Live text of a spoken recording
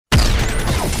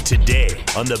Today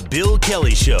on The Bill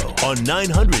Kelly Show on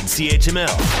 900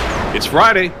 CHML. It's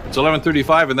Friday, it's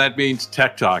 11:35, and that means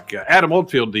Tech Talk. Adam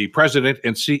Oldfield, the president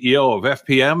and CEO of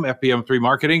FPM3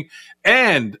 Marketing,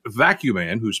 and Vacuum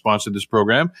Man, who sponsored this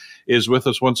program, is with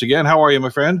us once again. How are you, my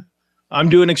friend? I'm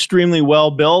doing extremely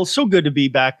well, Bill. So good to be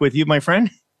back with you, my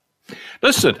friend.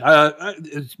 Listen,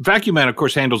 Vacuum Man, of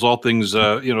course, handles all things,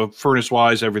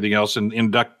 furnace-wise, everything else,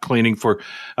 and duct cleaning for,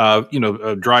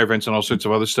 dry vents and all sorts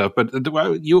of other stuff. But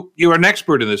you're an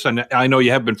expert in this, and I know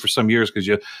you have been for some years because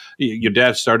your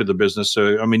dad started the business.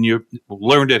 So, I mean, you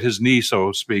learned at his knee,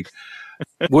 so to speak.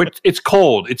 It's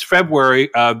cold. It's February.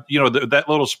 That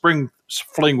little spring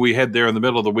fling we had there in the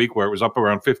middle of the week where it was up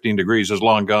around 15 degrees is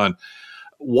long gone.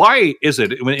 Why is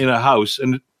it in a house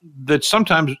and that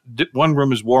sometimes one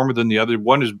room is warmer than the other?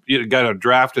 One is got a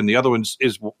draft and the other one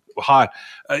is hot.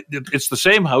 It's the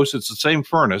same house. It's the same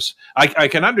furnace. I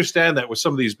can understand that with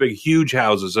some of these big, huge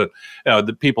houses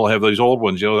that people have, these old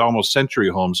ones, almost century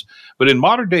homes. But in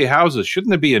modern day houses,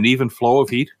 shouldn't there be an even flow of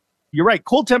heat? You're right.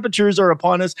 Cold temperatures are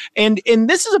upon us. And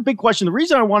this is a big question. The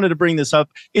reason I wanted to bring this up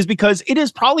is because it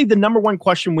is probably the number one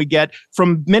question we get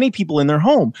from many people in their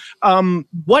home.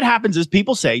 What happens is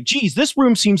people say, geez, this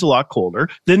room seems a lot colder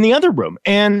than the other room.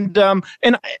 And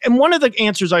one of the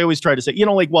answers I always try to say,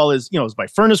 is my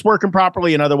furnace working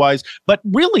properly and otherwise? But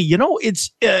really,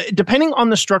 it's depending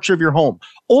on the structure of your home.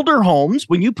 Older homes,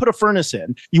 when you put a furnace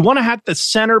in, you want to have the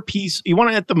centerpiece, you want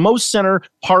to have the most center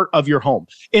part of your home.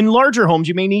 In larger homes,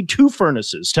 you may need two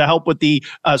furnaces to help with the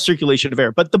circulation of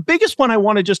air. But the biggest one I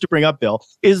wanted just to bring up, Bill,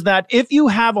 is that if you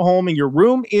have a home and your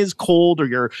room is cold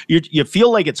or you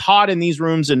feel like it's hot in these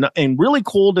rooms and really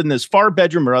cold in this far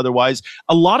bedroom or otherwise,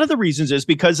 a lot of the reasons is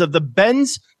because of the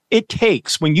bends it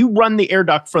takes when you run the air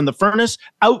duct from the furnace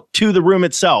out to the room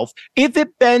itself. If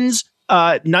it bends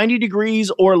 90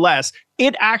 degrees or less,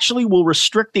 it actually will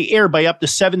restrict the air by up to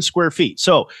 7 square feet.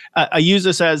 So I use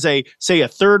this as a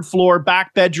third floor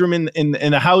back bedroom in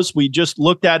the house. We just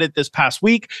looked at it this past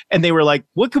week and they were like,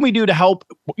 what can we do to help?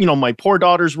 My poor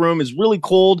daughter's room is really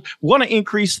cold. We want to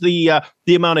increase the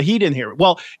amount of heat in here.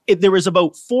 Well, there was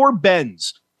about 4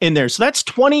 bends in there. So that's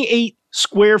 28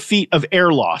 square feet of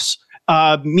air loss.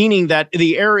 Meaning that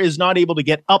the air is not able to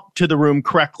get up to the room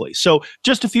correctly. So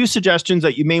just a few suggestions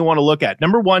that you may want to look at.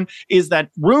 Number one is that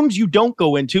rooms you don't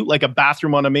go into, like a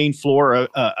bathroom on a main floor,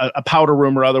 a powder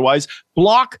room or otherwise,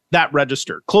 block that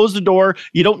register. Close the door.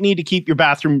 You don't need to keep your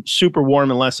bathroom super warm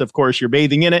unless, of course, you're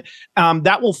bathing in it.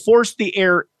 That will force the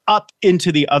air up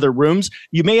into the other rooms.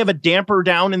 You may have a damper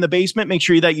down in the basement. Make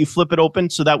sure that you flip it open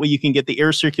so that way you can get the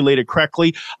air circulated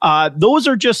correctly. Those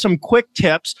are just some quick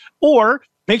tips. Or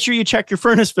make sure you check your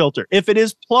furnace filter. If it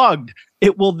is plugged,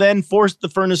 it will then force the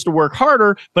furnace to work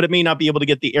harder, but it may not be able to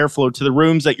get the airflow to the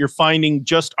rooms that you're finding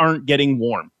just aren't getting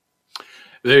warm.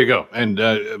 There you go. And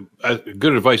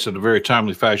good advice in a very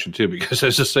timely fashion, too, because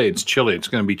as I say, it's chilly. It's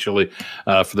going to be chilly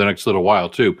for the next little while,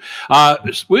 too.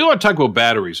 We want to talk about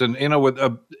batteries. And, with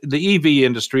the EV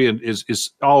industry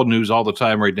is all news all the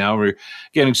time right now. We're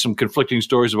getting some conflicting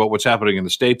stories about what's happening in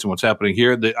the States and what's happening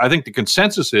here. I think the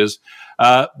consensus is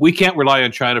we can't rely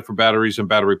on China for batteries and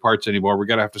battery parts anymore. We're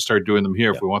going to have to start doing them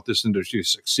here if we want this industry to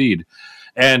succeed.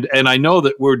 And I know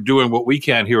that we're doing what we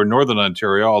can here in Northern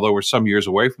Ontario, although we're some years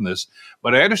away from this.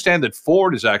 But I understand that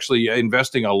Ford is actually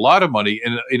investing a lot of money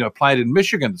in a plant in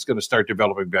Michigan that's going to start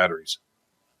developing batteries.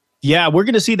 Yeah, we're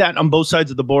going to see that on both sides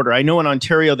of the border. I know in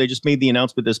Ontario, they just made the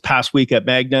announcement this past week at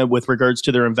Magna with regards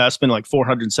to their investment, like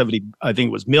 470, I think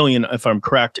it was million, if I'm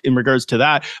correct, in regards to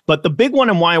that. But the big one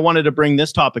and why I wanted to bring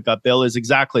this topic up, Bill, is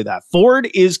exactly that. Ford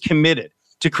is committed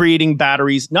to creating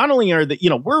batteries. Not only are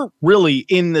we're really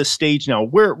in this stage now,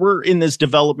 we're in this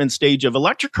development stage of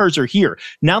electric cars are here.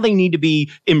 Now they need to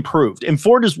be improved. And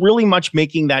Ford is really much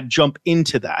making that jump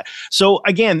into that. So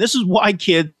again, this is why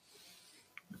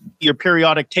your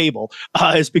periodic table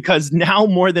is because now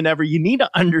more than ever, you need to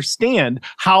understand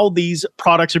how these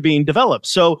products are being developed.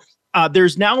 So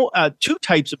there's now 2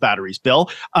 types of batteries,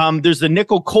 Bill. There's the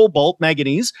nickel cobalt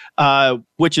manganese,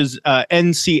 which is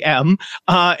NCM.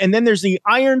 And then there's the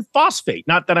iron phosphate.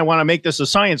 Not that I want to make this a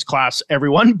science class,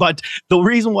 everyone, but the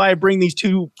reason why I bring these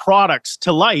 2 products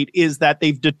to light is that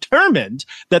they've determined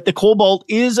that the cobalt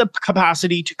is a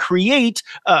capacity to create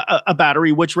a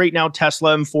battery, which right now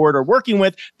Tesla and Ford are working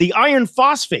with. The iron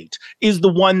phosphate is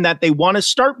the one that they want to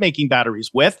start making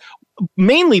batteries with.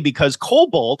 mainly because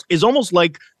cobalt is almost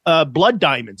like blood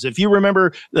diamonds. If you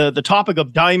remember the topic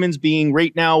of diamonds being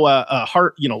right now a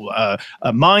heart,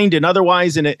 mined and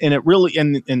otherwise, and it really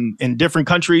in different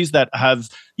countries that have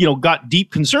got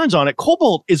deep concerns on it,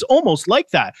 cobalt is almost like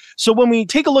that. So when we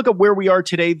take a look at where we are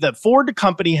today, the Ford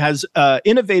company has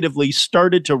innovatively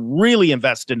started to really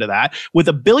invest into that with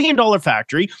 $1 billion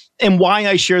factory. And why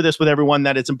I share this with everyone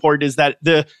that it's important is that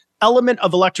the element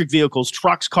of electric vehicles,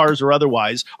 trucks, cars, or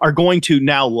otherwise, are going to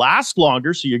now last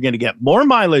longer. So you're going to get more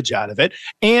mileage out of it,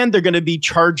 and they're going to be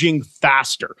charging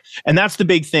faster. And that's the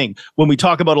big thing. When we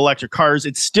talk about electric cars,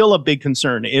 it's still a big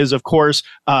concern is, of course,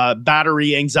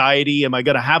 battery anxiety. Am I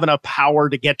going to have enough power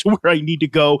to get to where I need to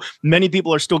go? Many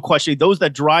people are still questioning. Those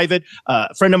that drive it,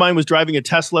 a friend of mine was driving a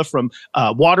Tesla from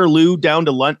Waterloo down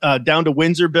to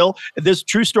Windsor, Bill. This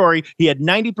true story. He had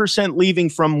 90%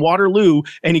 leaving from Waterloo,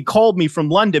 and he called me from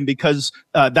London because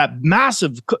that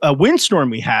massive windstorm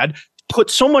we had put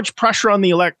so much pressure on the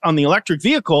electric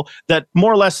vehicle that more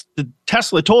or less the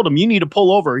Tesla told him, you need to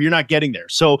pull over, you're not getting there.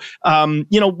 So,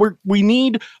 we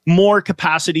need more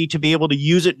capacity to be able to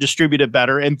use it, distribute it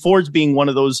better. And Ford's being one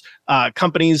of those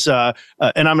companies,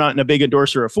 and I'm not a big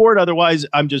endorser of Ford. Otherwise,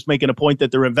 I'm just making a point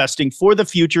that they're investing for the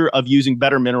future of using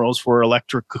better minerals for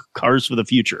electric cars for the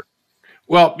future.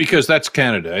 Well, because that's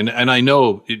Canada. And I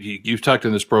know you've talked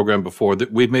in this program before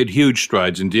that we've made huge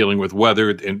strides in dealing with weather.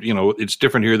 And, it's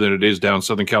different here than it is down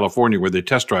Southern California where they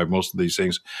test drive most of these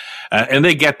things. And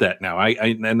they get that now.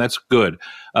 And that's good.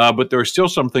 But there are still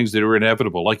some things that are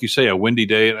inevitable. Like you say, a windy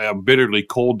day, a bitterly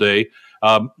cold day.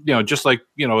 Just like,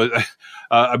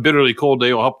 a bitterly cold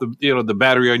day will help the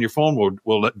battery on your phone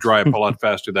will dry up a lot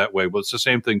faster that way. Well, it's the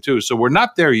same thing, too. So we're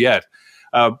not there yet.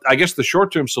 I guess the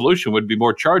short-term solution would be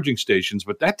more charging stations,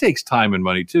 but that takes time and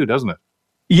money too, doesn't it?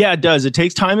 Yeah, it does. It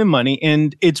takes time and money,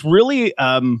 and it's really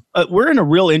we're in a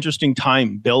real interesting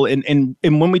time, Bill. And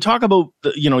when we talk about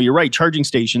you're right, charging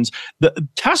stations, the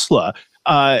Tesla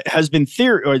has been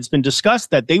it's been discussed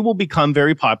that they will become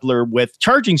very popular with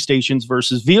charging stations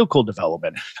versus vehicle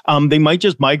development. They might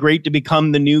just migrate to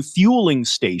become the new fueling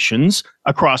stations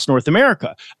across North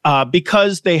America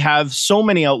because they have so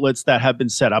many outlets that have been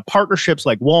set up, partnerships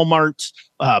like Walmart,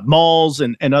 malls,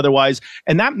 and otherwise.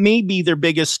 And that may be their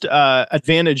biggest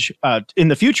advantage in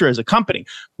the future as a company.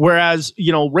 Whereas,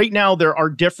 right now there are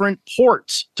different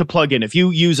ports to plug in. If you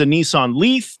use a Nissan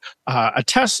Leaf, a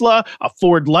Tesla, a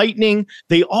Ford Lightning,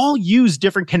 they all use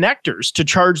different connectors to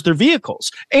charge their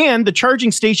vehicles. And the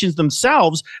charging stations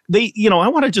themselves, I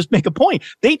want to just make a point.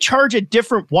 They charge at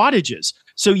different wattages.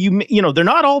 So they're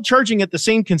not all charging at the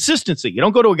same consistency. You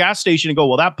don't go to a gas station and go,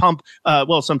 well, that pump,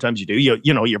 sometimes you do.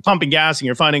 You're pumping gas and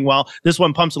you're finding, well, this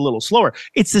one pumps a little slower.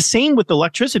 It's the same with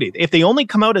electricity. If they only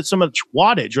come out at so much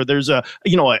wattage, or there's a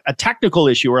technical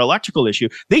issue or electrical issue,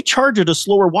 they charge at a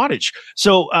slower wattage.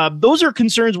 So those are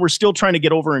concerns we're still trying to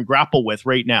get over and grapple with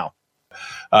right now.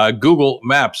 Google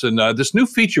Maps and this new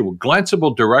feature with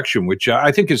glanceable direction, which I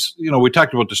think is, we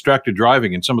talked about distracted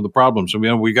driving and some of the problems.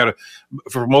 We got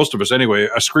for most of us anyway,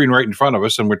 a screen right in front of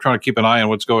us, and we're trying to keep an eye on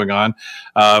what's going on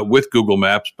with Google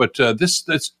Maps. But this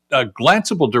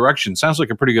glanceable direction sounds like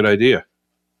a pretty good idea.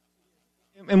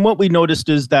 And what we noticed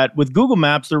is that with Google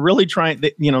Maps, they're really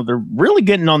they're really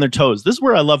getting on their toes. This is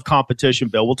where I love competition,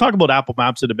 Bill. We'll talk about Apple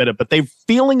Maps in a minute, but they're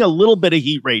feeling a little bit of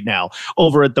heat right now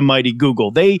over at the mighty Google.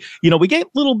 They, we get a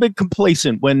little bit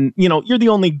complacent when, you're the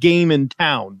only game in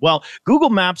town. Well,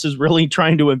 Google Maps is really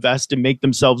trying to invest and make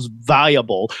themselves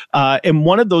viable. And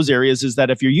one of those areas is that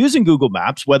if you're using Google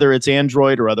Maps, whether it's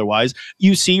Android or otherwise,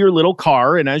 you see your little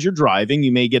car, and as you're driving,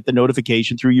 you may get the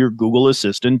notification through your Google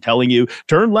Assistant telling you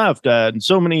turn left and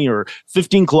so many or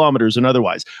 15 kilometers and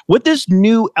otherwise. What this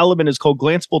new element is called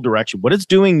glanceable direction. What it's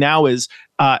doing now is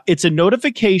it's a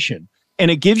notification,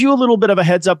 and it gives you a little bit of a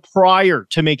heads up prior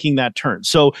to making that turn.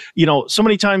 So, so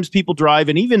many times people drive,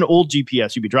 and even old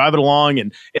GPS, you'd be driving along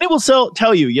and it will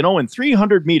tell you, in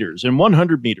 300 meters and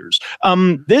 100 meters.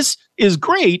 This is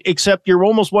great, except you're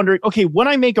almost wondering, okay, when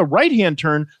I make a right-hand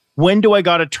turn, when do I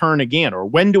got to turn again? Or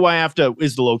when do I have to,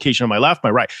 is the location on my left, my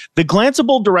right? The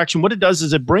glanceable direction, what it does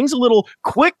is it brings a little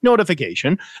quick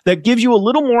notification that gives you a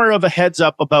little more of a heads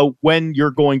up about when you're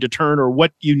going to turn or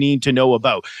what you need to know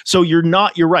about. So you're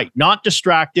right, not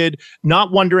distracted,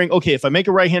 not wondering, okay, if I make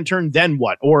a right-hand turn, then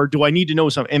what? Or do I need to know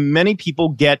something? And many people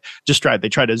get distracted. They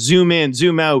try to zoom in,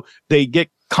 zoom out. They get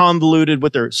convoluted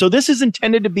with so this is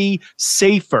intended to be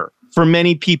safer for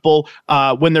many people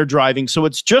when they're driving. So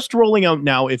it's just rolling out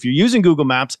now if you're using Google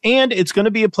Maps, and it's going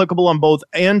to be applicable on both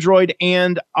Android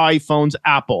and iPhones,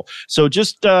 Apple. So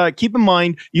just keep in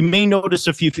mind, you may notice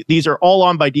a few, these are all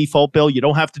on by default, Bill. You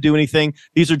don't have to do anything.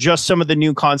 These are just some of the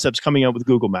new concepts coming out with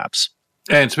Google Maps.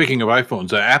 And speaking of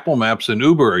iPhones, Apple Maps and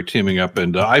Uber are teaming up,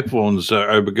 and iPhones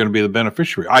are going to be the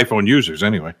beneficiary. iPhone users,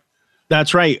 anyway.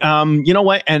 That's right. You know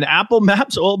what? And Apple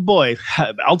Maps, oh boy,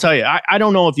 I'll tell you, I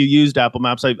don't know if you used Apple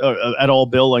Maps at all,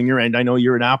 Bill, on your end. I know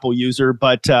you're an Apple user,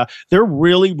 but they're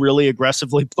really, really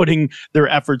aggressively putting their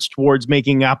efforts towards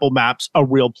making Apple Maps a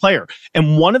real player.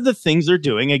 And one of the things they're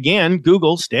doing, again,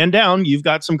 Google, stand down, you've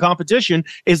got some competition,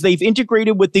 is they've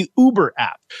integrated with the Uber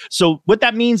app. So what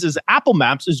that means is Apple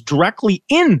Maps is directly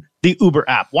in the Uber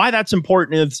app. Why that's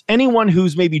important is anyone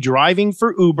who's maybe driving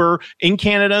for Uber in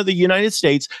Canada, the United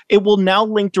States, it will now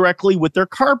link directly with their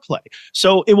CarPlay.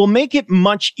 So it will make it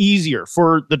much easier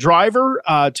for the driver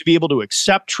to be able to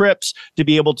accept trips, to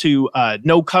be able to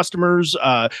know customers.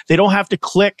 They don't have to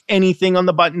click anything on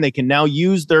the button. They can now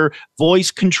use their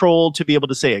voice control to be able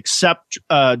to say accept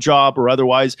job or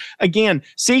otherwise. Again,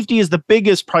 safety is the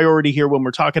biggest priority here when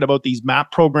we're talking about these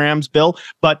map programs, Bill,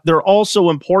 but they're also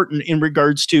important in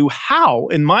regards to how,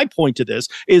 and my point to this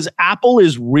is Apple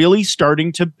is really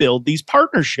starting to build these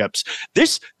partnerships.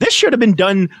 This should have been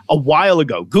done a while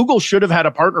ago. Google should have had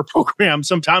a partner program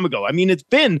some time ago. I mean, it's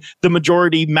been the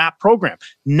majority map program.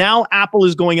 Now Apple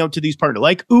is going out to these partners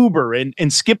like Uber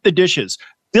and Skip the Dishes,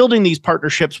 building these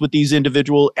partnerships with these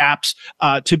individual apps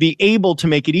to be able to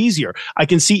make it easier. I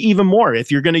can see even more if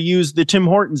you're going to use the Tim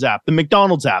Hortons app, the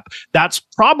McDonald's app. That's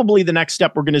probably the next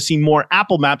step. We're going to see more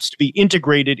Apple Maps to be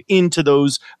integrated into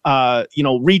those,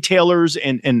 retailers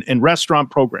and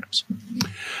restaurant programs.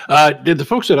 Did the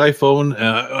folks at iPhone,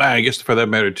 I guess for that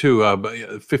matter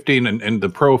too, 15 and the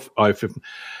Pro iPhone,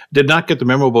 did not get the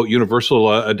memo about universal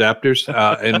adapters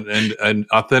and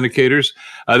authenticators?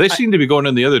 They seem to be going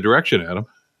in the other direction, Adam.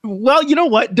 Well, you know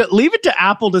what? Leave it to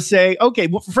Apple to say, okay,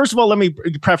 well, first of all, let me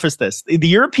preface this. The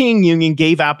European Union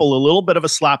gave Apple a little bit of a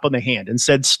slap on the hand and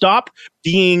said, stop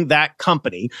being that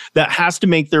company that has to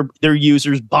make their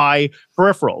users buy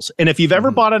peripherals. And if you've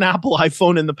ever bought an Apple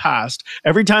iPhone in the past,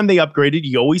 every time they upgraded,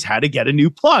 you always had to get a new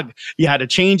plug. You had to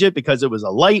change it because it was a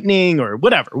Lightning or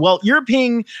whatever. Well,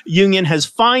 European Union has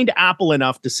fined Apple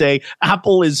enough to say,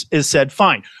 Apple is said,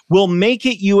 fine, we'll make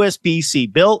it USB-C.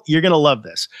 Bill, you're going to love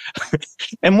this.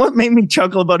 And what made me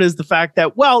chuckle about it is the fact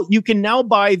that, well, you can now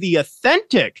buy the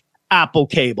authentic Apple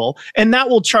cable, and that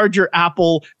will charge your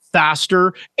Apple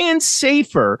faster and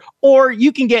safer, or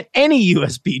you can get any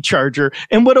USB charger,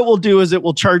 and what it will do is it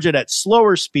will charge it at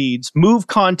slower speeds, move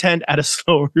content at a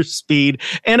slower speed.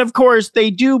 And of course, they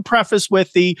do preface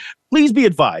with the, please be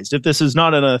advised, if this is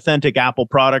not an authentic Apple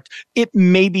product, it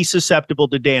may be susceptible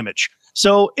to damage.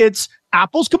 So it's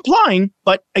Apple's complying,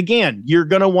 but again, you're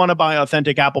going to want to buy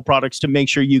authentic Apple products to make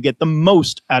sure you get the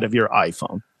most out of your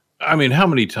iPhone. I mean, how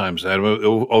many times, Adam,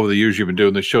 over the years you've been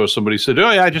doing this show, somebody said,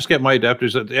 oh, yeah, I just get my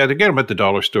adapters. Yeah, they get them at the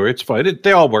dollar store. It's fine.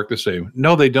 They all work the same.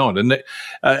 No, they don't. And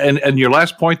and your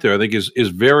last point there, I think, is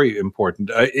very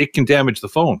important. It can damage the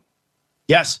phone.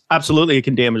 Yes, absolutely. It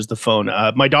can damage the phone.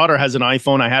 My daughter has an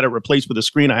iPhone. I had it replaced with a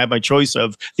screen. I had my choice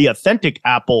of the authentic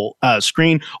Apple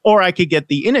screen, or I could get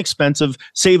the inexpensive,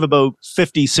 save about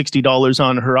 $50, $60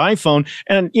 on her iPhone.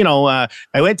 And,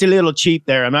 I went a little cheap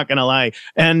there. I'm not going to lie.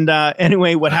 And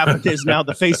anyway, what happened is now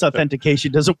the face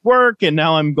authentication doesn't work. And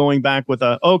now I'm going back with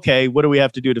okay, what do we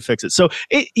have to do to fix it? So,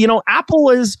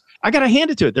 Apple is, I got to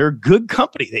hand it to it. They're a good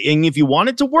company. And if you want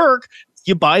it to work,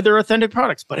 you buy their authentic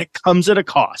products, but it comes at a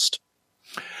cost.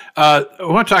 I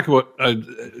want to talk about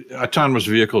autonomous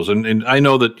vehicles, and I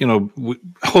know that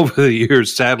over the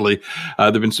years, sadly,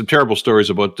 there've been some terrible stories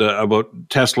about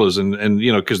Teslas, and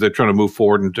because they're trying to move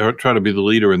forward and try to be the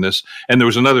leader in this. And there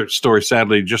was another story,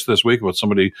 sadly, just this week about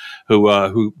somebody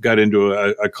who got into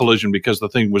a collision because the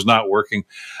thing was not working.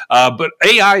 But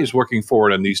AI is working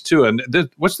forward on these too. And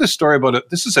what's this story about?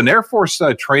 This is an Air Force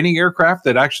training aircraft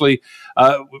that actually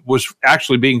was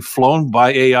actually being flown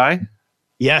by AI.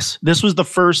 Yes, this was the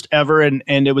first ever, and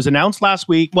it was announced last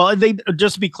week. Well,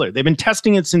 just to be clear, they've been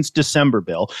testing it since December,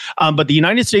 Bill. But the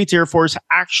United States Air Force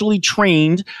actually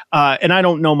trained, and I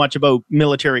don't know much about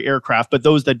military aircraft, but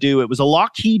those that do, it was a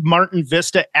Lockheed Martin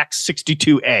Vista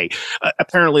X-62A.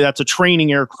 Apparently, that's a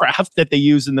training aircraft that they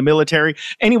use in the military.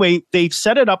 Anyway, they've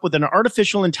set it up with an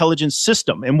artificial intelligence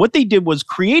system, and what they did was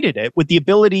created it with the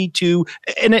ability to,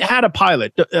 and it had a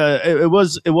pilot. It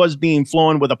was being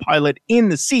flown with a pilot in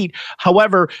the seat. However,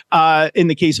 However, in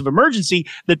the case of emergency,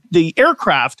 the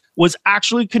aircraft was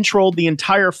actually controlled the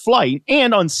entire flight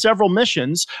and on several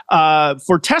missions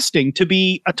for testing to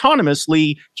be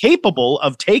autonomously capable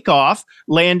of takeoff,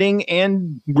 landing,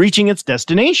 and reaching its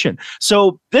destination.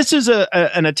 So this is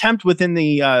an attempt within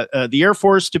the Air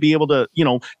Force to be able to,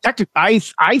 I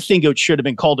think it should have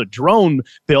been called a drone,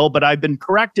 Bill, but I've been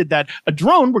corrected that a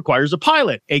drone requires a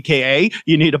pilot, aka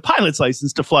you need a pilot's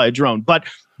license to fly a drone. But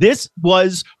this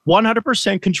was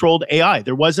 100% controlled AI.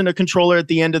 There wasn't a controller at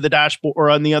the end of the dashboard or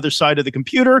on the other side of the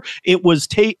computer. It was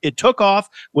it took off,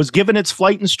 was given its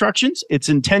flight instructions, its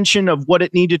intention of what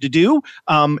it needed to do,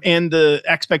 and the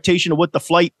expectation of what the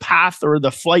flight path or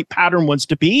the flight pattern was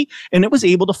to be, and it was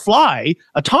able to fly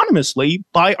autonomously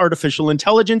by artificial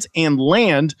intelligence and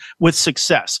land with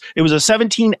success. It was a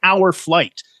 17-hour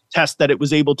flight test that it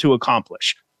was able to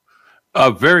accomplish.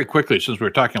 Very quickly, since we're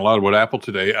talking a lot about Apple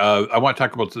today, I want to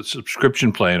talk about the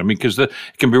subscription plan. I mean, because it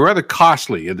can be rather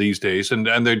costly these days, and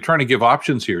they're trying to give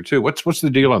options here too. What's the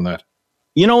deal on that?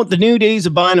 The new days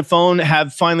of buying a phone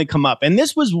have finally come up. And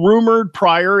this was rumored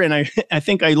prior, and I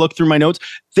think I looked through my notes.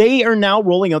 They are now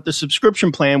rolling out the subscription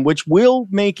plan, which will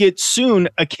make it soon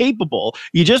capable.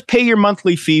 You just pay your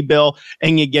monthly fee, Bill,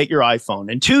 and you get your iPhone.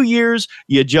 In 2 years,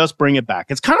 you just bring it back.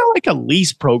 It's kind of like a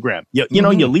lease program. You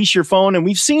lease your phone, and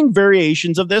we've seen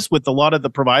variations of this with a lot of the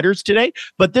providers today.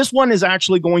 But this one is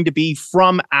actually going to be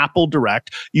from Apple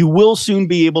Direct. You will soon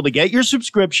be able to get your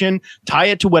subscription, tie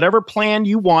it to whatever plan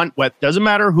you want. What doesn't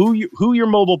matter who your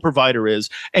mobile provider is,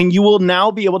 and you will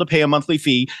now be able to pay a monthly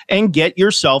fee and get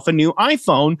yourself a new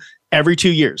iPhone every 2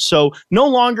 years. So no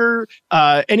longer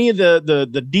any of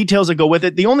the details that go with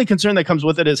it. The only concern that comes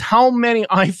with it is how many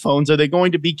iPhones are they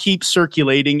going to keep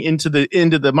circulating into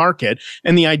the market?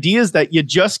 And the idea is that you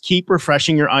just keep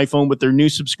refreshing your iPhone with their new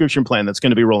subscription plan that's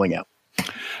going to be rolling out.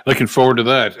 Looking forward to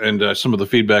that and some of the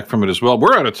feedback from it as well.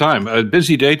 We're out of time. A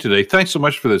busy day today. Thanks so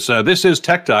much for this. This is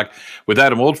Tech Talk with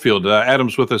Adam Oldfield.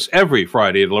 Adam's with us every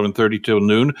Friday at 11:30 till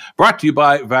noon. Brought to you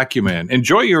by VacuumMan.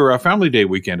 Enjoy your Family Day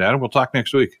weekend, Adam. We'll talk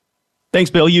next week.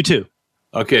 Thanks, Bill. You too.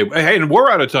 Okay. Hey, and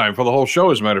we're out of time for the whole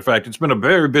show, as a matter of fact. It's been a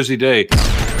very busy day.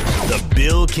 The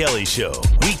Bill Kelly Show.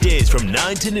 Weekdays from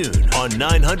 9 to noon on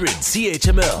 900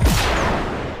 CHML.